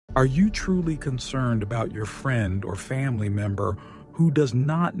Are you truly concerned about your friend or family member who does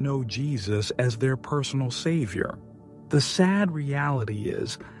not know Jesus as their personal Savior? The sad reality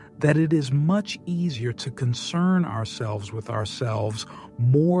is that it is much easier to concern ourselves with ourselves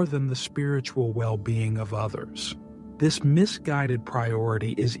more than the spiritual well-being of others. This misguided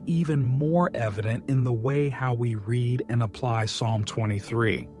priority is even more evident in the way how we read and apply Psalm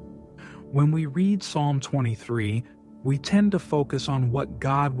 23. When we read Psalm 23, we tend to focus on what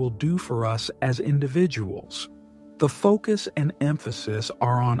God will do for us as individuals. The focus and emphasis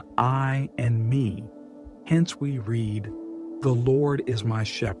are on I and me. Hence we read, "The Lord is my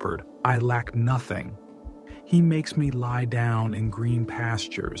shepherd, I lack nothing. He makes me lie down in green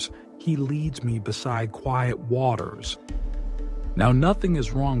pastures. He leads me beside quiet waters." Now, nothing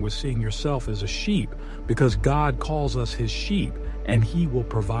is wrong with seeing yourself as a sheep, because God calls us His sheep and He will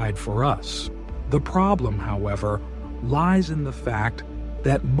provide for us. The problem, however, lies in the fact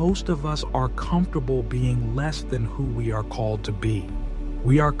that most of us are comfortable being less than who we are called to be.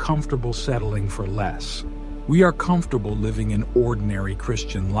 We are comfortable settling for less. We are comfortable living an ordinary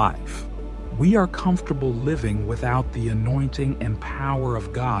Christian life. We are comfortable living without the anointing and power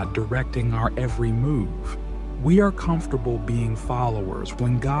of God directing our every move. We are comfortable being followers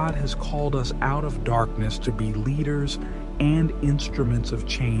when God has called us out of darkness to be leaders and instruments of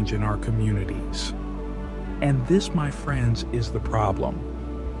change in our communities. And this, my friends, is the problem.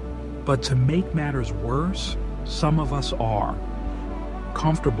 But to make matters worse, some of us are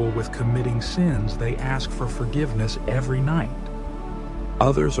comfortable with committing sins they ask for forgiveness every night.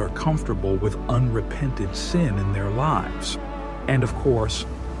 Others are comfortable with unrepented sin in their lives. And of course,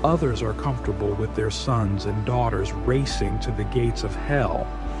 others are comfortable with their sons and daughters racing to the gates of hell.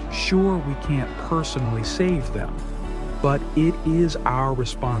 Sure, we can't personally save them, but it is our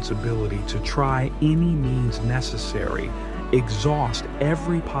responsibility to try any means necessary, exhaust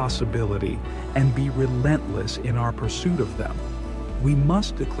every possibility, and be relentless in our pursuit of them. We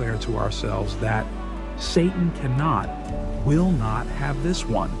must declare to ourselves that Satan cannot, will not have this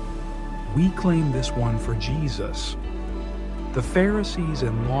one. We claim this one for Jesus. The Pharisees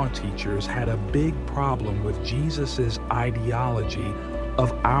and law teachers had a big problem with Jesus' ideology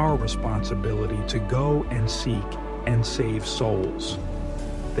of our responsibility to go and seek and save souls.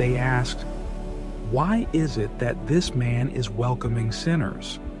 They asked, "Why is it that this man is welcoming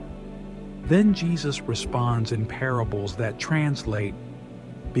sinners?" Then Jesus responds in parables that translate,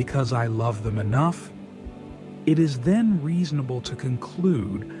 "Because I love them enough." It is then reasonable to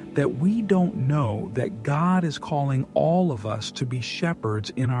conclude that we don't know that God is calling all of us to be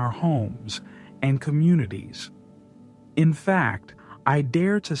shepherds in our homes and communities. In fact, I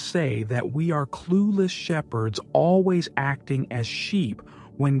dare to say that we are clueless shepherds always acting as sheep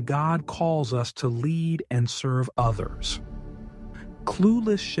when God calls us to lead and serve others.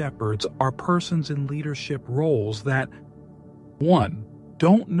 Clueless shepherds are persons in leadership roles that 1.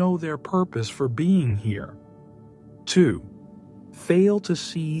 Don't know their purpose for being here. 2. Fail to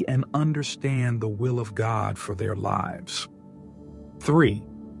see and understand the will of God for their lives. 3.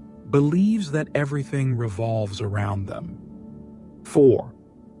 Believes that everything revolves around them. 4.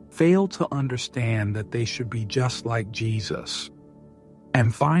 Fail to understand that they should be just like Jesus.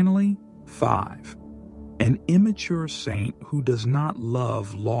 And finally, 5. An immature saint who does not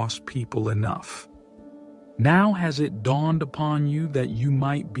love lost people enough. Now has it dawned upon you that you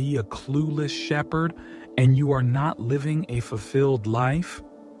might be a clueless shepherd and you are not living a fulfilled life?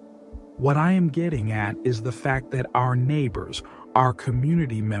 What I am getting at is the fact that our neighbors, our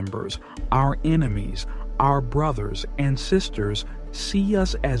community members, our enemies, our brothers and sisters see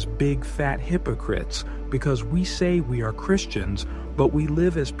us as big fat hypocrites because we say we are Christians, but we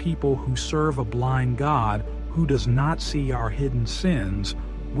live as people who serve a blind God who does not see our hidden sins.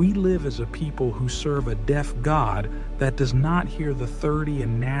 We live as a people who serve a deaf God that does not hear the dirty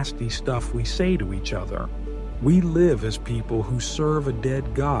and nasty stuff we say to each other. We live as people who serve a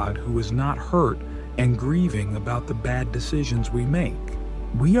dead God who is not hurt and grieving about the bad decisions we make.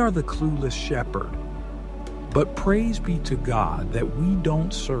 We are the clueless shepherd. But praise be to God that we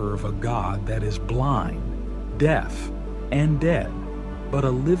don't serve a God that is blind, deaf, and dead, but a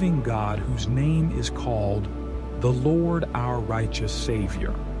living God whose name is called the Lord our righteous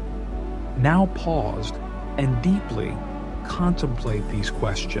Savior. Now paused and deeply contemplate these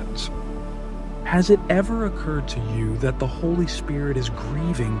questions. Has it ever occurred to you that the Holy Spirit is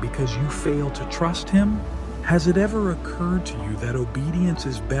grieving because you fail to trust Him? Has it ever occurred to you that obedience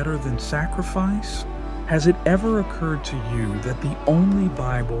is better than sacrifice? Has it ever occurred to you that the only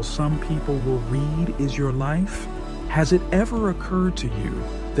Bible some people will read is your life? Has it ever occurred to you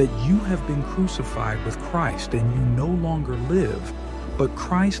that you have been crucified with Christ and you no longer live, but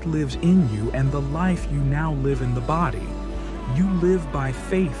Christ lives in you, and the life you now live in the body. You live by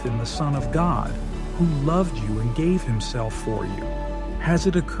faith in the Son of God, who loved you and gave himself for you. Has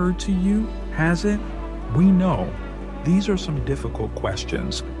it occurred to you? Has it? We know. These are some difficult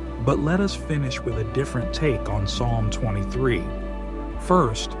questions, but let us finish with a different take on Psalm 23.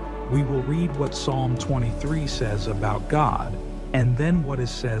 First, we will read what Psalm 23 says about God, and then what it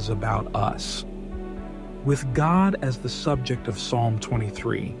says about us. With God as the subject of Psalm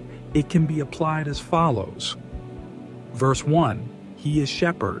 23, it can be applied as follows. Verse 1, He is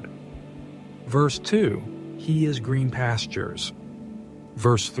shepherd. Verse 2, He is green pastures.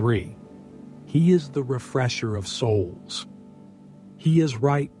 Verse 3, He is the refresher of souls. He is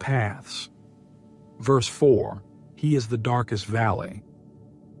right paths. Verse 4, He is the darkest valley.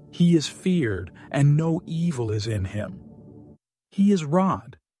 He is feared, and no evil is in him. He is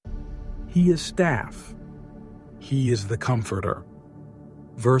rod. He is staff. He is the comforter.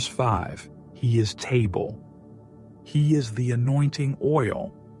 Verse 5, He is table. He is the anointing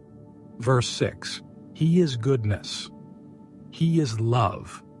oil. Verse 6, He is goodness. He is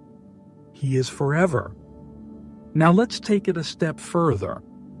love. He is forever. Now let's take it a step further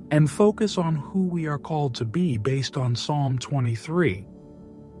and focus on who we are called to be based on Psalm 23.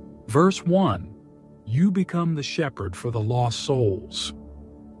 Verse 1, You become the shepherd for the lost souls.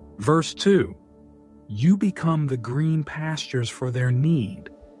 Verse 2, You become the green pastures for their need.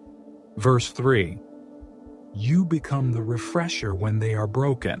 Verse 3, You become the refresher when they are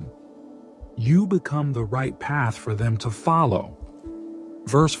broken. You become the right path for them to follow.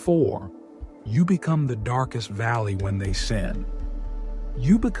 Verse 4, You become the darkest valley when they sin.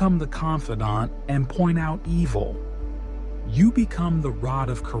 You become the confidant and point out evil. You become the rod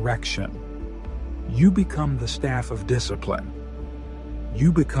of correction. You become the staff of discipline.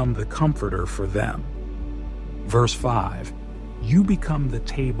 You become the comforter for them. Verse 5, You become the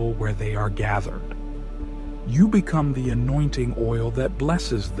table where they are gathered. You become the anointing oil that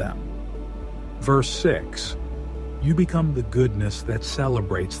blesses them. Verse 6, You become the goodness that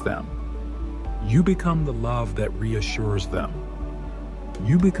celebrates them. You become the love that reassures them.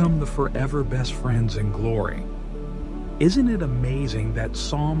 You become the forever best friends in glory. Isn't it amazing that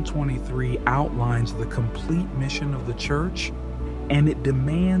Psalm 23 outlines the complete mission of the church? And it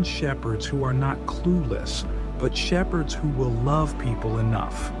demands shepherds who are not clueless, but shepherds who will love people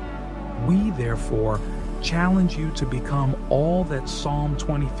enough. We, therefore, challenge you to become all that Psalm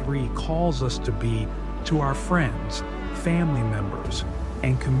 23 calls us to be to our friends, family members,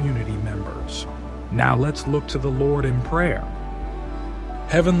 and community members. Now let's look to the Lord in prayer.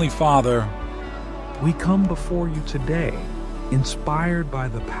 Heavenly Father, we come before you today, inspired by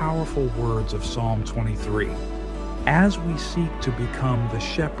the powerful words of Psalm 23. As we seek to become the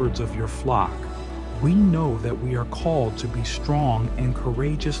shepherds of your flock, we know that we are called to be strong and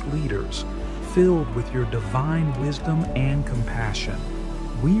courageous leaders, filled with your divine wisdom and compassion.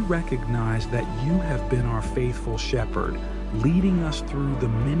 We recognize that you have been our faithful shepherd, leading us through the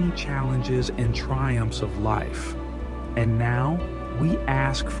many challenges and triumphs of life. And now, we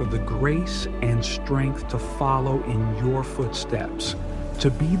ask for the grace and strength to follow in your footsteps,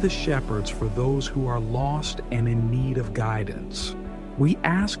 to be the shepherds for those who are lost and in need of guidance. We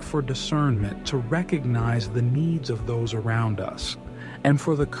ask for discernment to recognize the needs of those around us, and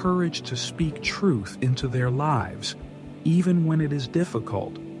for the courage to speak truth into their lives, even when it is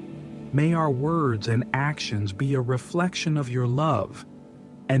difficult. May our words and actions be a reflection of your love,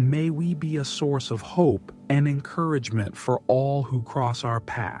 and may we be a source of hope and encouragement for all who cross our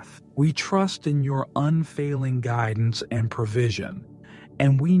path. We trust in your unfailing guidance and provision,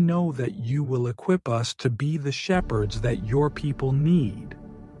 and we know that you will equip us to be the shepherds that your people need.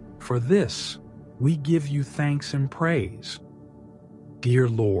 For this, we give you thanks and praise. Dear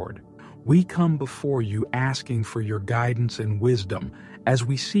Lord, we come before you asking for your guidance and wisdom as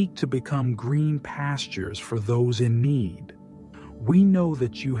we seek to become green pastures for those in need. We know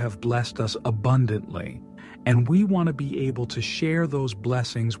that you have blessed us abundantly, and we want to be able to share those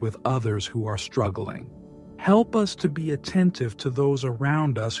blessings with others who are struggling. Help us to be attentive to those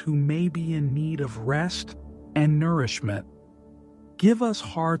around us who may be in need of rest and nourishment. Give us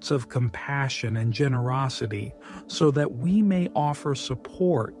hearts of compassion and generosity so that we may offer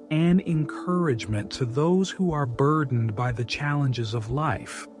support and encouragement to those who are burdened by the challenges of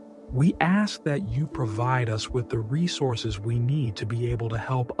life. We ask that you provide us with the resources we need to be able to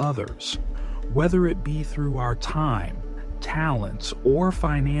help others, whether it be through our time, talents, or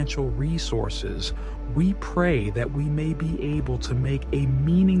financial resources. We pray that we may be able to make a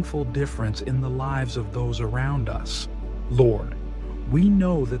meaningful difference in the lives of those around us. Lord, We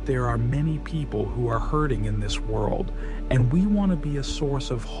know that there are many people who are hurting in this world, and we want to be a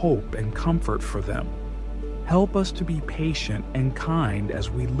source of hope and comfort for them. Help us to be patient and kind as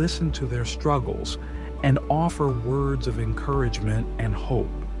we listen to their struggles and offer words of encouragement and hope.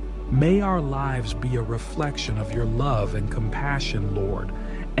 May our lives be a reflection of your love and compassion, Lord,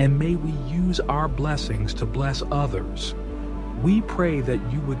 and may we use our blessings to bless others. We pray that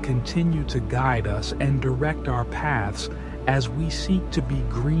you would continue to guide us and direct our paths as we seek to be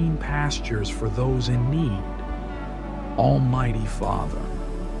green pastures for those in need. Almighty Father,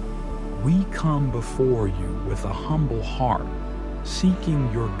 we come before you with a humble heart,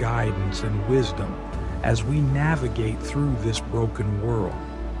 seeking your guidance and wisdom as we navigate through this broken world.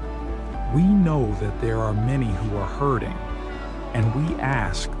 We know that there are many who are hurting, and we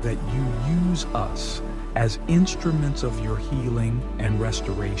ask that you use us as instruments of your healing and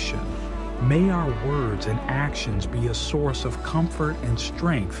restoration. May our words and actions be a source of comfort and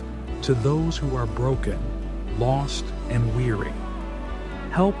strength to those who are broken, lost, and weary.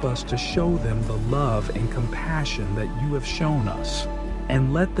 Help us to show them the love and compassion that you have shown us,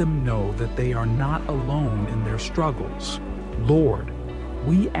 and let them know that they are not alone in their struggles. Lord,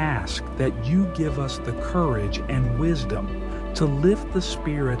 we ask that you give us the courage and wisdom to lift the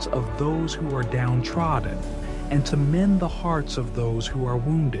spirits of those who are downtrodden and to mend the hearts of those who are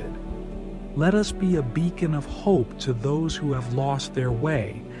wounded. Let us be a beacon of hope to those who have lost their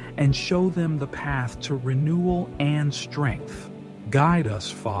way and show them the path to renewal and strength. Guide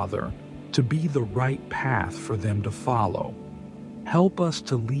us, Father, to be the right path for them to follow. Help us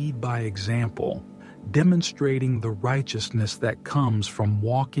to lead by example, demonstrating the righteousness that comes from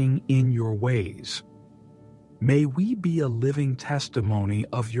walking in your ways. May we be a living testimony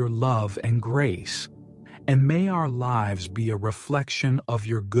of your love and grace, and may our lives be a reflection of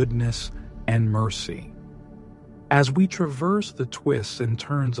your goodness and mercy. As we traverse the twists and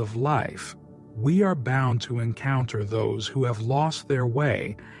turns of life, we are bound to encounter those who have lost their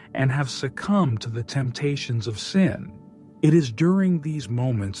way and have succumbed to the temptations of sin. It is during these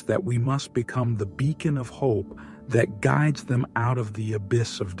moments that we must become the beacon of hope that guides them out of the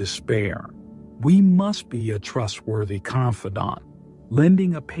abyss of despair. We must be a trustworthy confidant,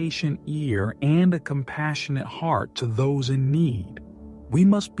 lending a patient ear and a compassionate heart to those in need. We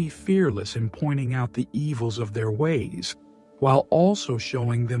must be fearless in pointing out the evils of their ways, while also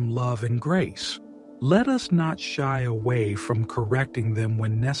showing them love and grace. Let us not shy away from correcting them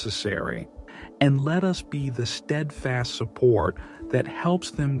when necessary, and let us be the steadfast support that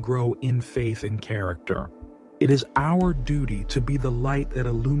helps them grow in faith and character. It is our duty to be the light that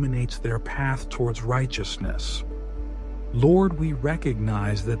illuminates their path towards righteousness. Lord, we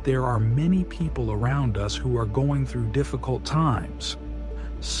recognize that there are many people around us who are going through difficult times.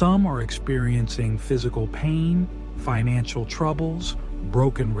 Some are experiencing physical pain, financial troubles,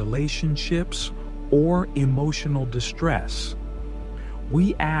 broken relationships, or emotional distress.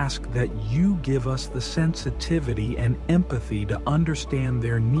 We ask that you give us the sensitivity and empathy to understand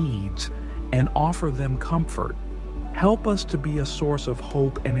their needs and offer them comfort. Help us to be a source of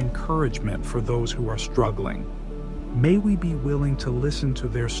hope and encouragement for those who are struggling. May we be willing to listen to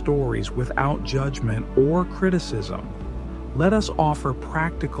their stories without judgment or criticism. Let us offer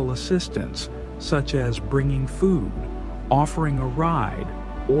practical assistance, such as bringing food, offering a ride,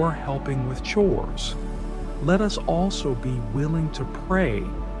 or helping with chores. Let us also be willing to pray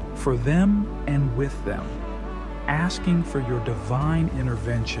for them and with them, asking for your divine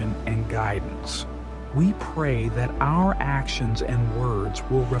intervention and guidance. We pray that our actions and words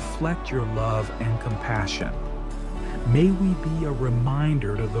will reflect your love and compassion. May we be a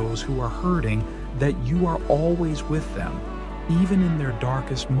reminder to those who are hurting that you are always with them, even in their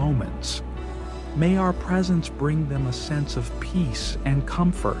darkest moments. May our presence bring them a sense of peace and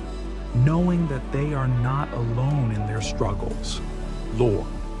comfort, knowing that they are not alone in their struggles. Lord,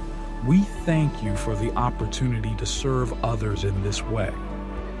 we thank you for the opportunity to serve others in this way.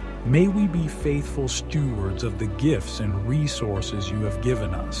 May we be faithful stewards of the gifts and resources you have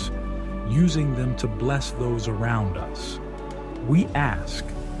given us, using them to bless those around us. We ask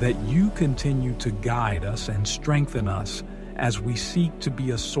that you continue to guide us and strengthen us as we seek to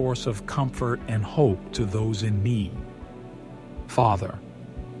be a source of comfort and hope to those in need. Father,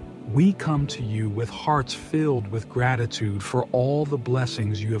 we come to you with hearts filled with gratitude for all the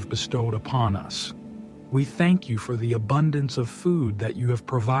blessings you have bestowed upon us. We thank you for the abundance of food that you have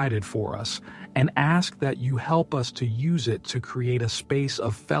provided for us and ask that you help us to use it to create a space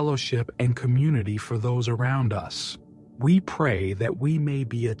of fellowship and community for those around us. We pray that we may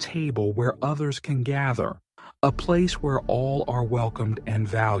be a table where others can gather, a place where all are welcomed and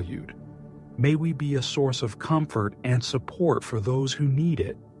valued. May we be a source of comfort and support for those who need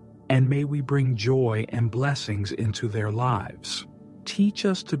it, and may we bring joy and blessings into their lives. Teach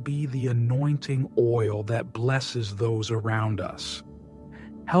us to be the anointing oil that blesses those around us.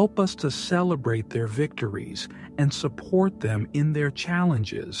 Help us to celebrate their victories and support them in their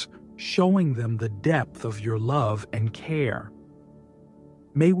challenges, showing them the depth of your love and care.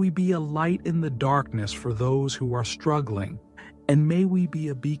 May we be a light in the darkness for those who are struggling, and may we be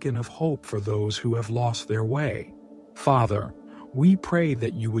a beacon of hope for those who have lost their way. Father, we pray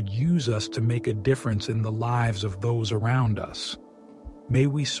that you would use us to make a difference in the lives of those around us. May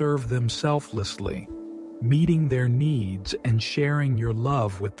we serve them selflessly, meeting their needs and sharing your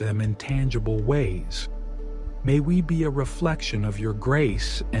love with them in tangible ways. May we be a reflection of your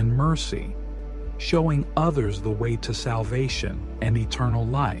grace and mercy, showing others the way to salvation and eternal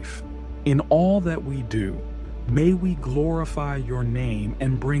life. In all that we do, may we glorify your name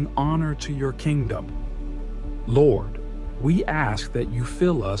and bring honor to your kingdom. Lord, we ask that you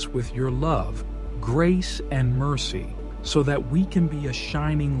fill us with your love, grace, and mercy so that we can be a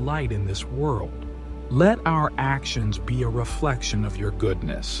shining light in this world. Let our actions be a reflection of your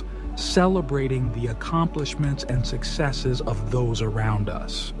goodness, celebrating the accomplishments and successes of those around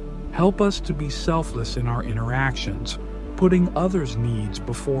us. Help us to be selfless in our interactions, putting others' needs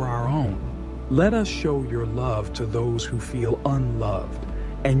before our own. Let us show your love to those who feel unloved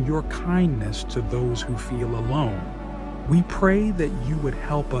and your kindness to those who feel alone. We pray that you would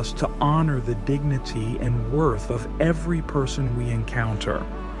help us to honor the dignity and worth of every person we encounter,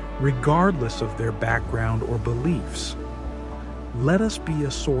 regardless of their background or beliefs. Let us be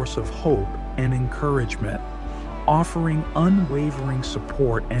a source of hope and encouragement, offering unwavering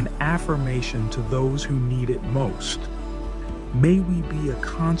support and affirmation to those who need it most. May we be a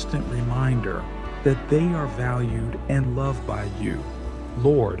constant reminder that they are valued and loved by you.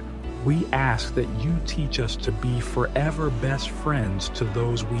 Lord, we ask that you teach us to be forever best friends to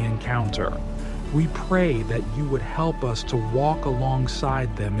those we encounter. We pray that you would help us to walk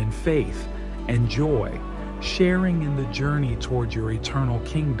alongside them in faith and joy, sharing in the journey toward your eternal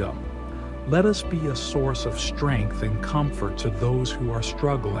kingdom. Let us be a source of strength and comfort to those who are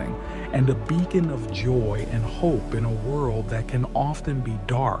struggling, and a beacon of joy and hope in a world that can often be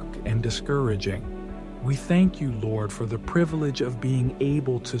dark and discouraging. We thank you, Lord, for the privilege of being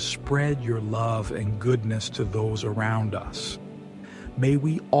able to spread your love and goodness to those around us. May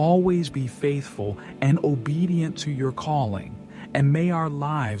we always be faithful and obedient to your calling, and may our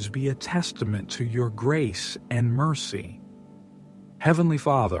lives be a testament to your grace and mercy. Heavenly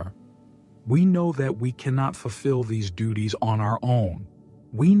Father, we know that we cannot fulfill these duties on our own.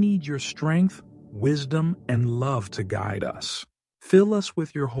 We need your strength, wisdom, and love to guide us. Fill us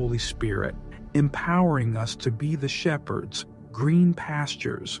with your Holy Spirit, empowering us to be the shepherds, green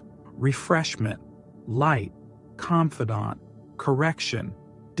pastures, refreshment, light, confidant, correction,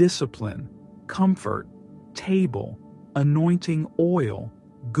 discipline, comfort, table, anointing oil,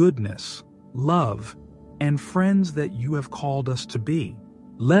 goodness, love, and friends that you have called us to be.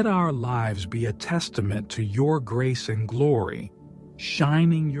 Let our lives be a testament to your grace and glory,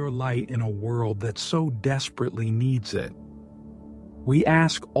 shining your light in a world that so desperately needs it. We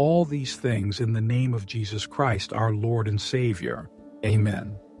ask all these things in the name of Jesus Christ, our Lord and Savior.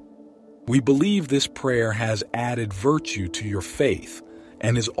 Amen. We believe this prayer has added virtue to your faith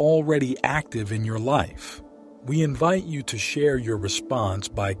and is already active in your life. We invite you to share your response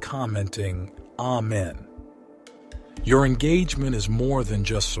by commenting, Amen. Your engagement is more than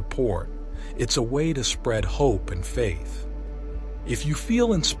just support. It's a way to spread hope and faith. If you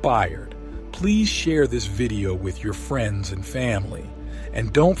feel inspired, please share this video with your friends and family.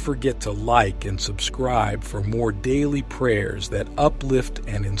 And don't forget to like and subscribe for more daily prayers that uplift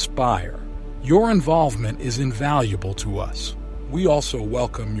and inspire. Your involvement is invaluable to us. We also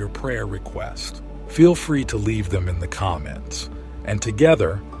welcome your prayer requests. Feel free to leave them in the comments. And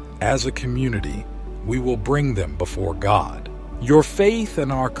together, as a community, we will bring them before God. Your faith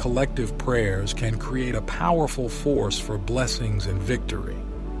and our collective prayers can create a powerful force for blessings and victory.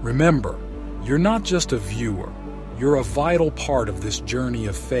 Remember, you're not just a viewer. You're a vital part of this journey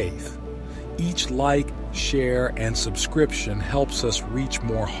of faith. Each like, share, and subscription helps us reach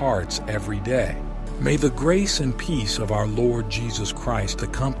more hearts every day. May the grace and peace of our Lord Jesus Christ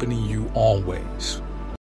accompany you always.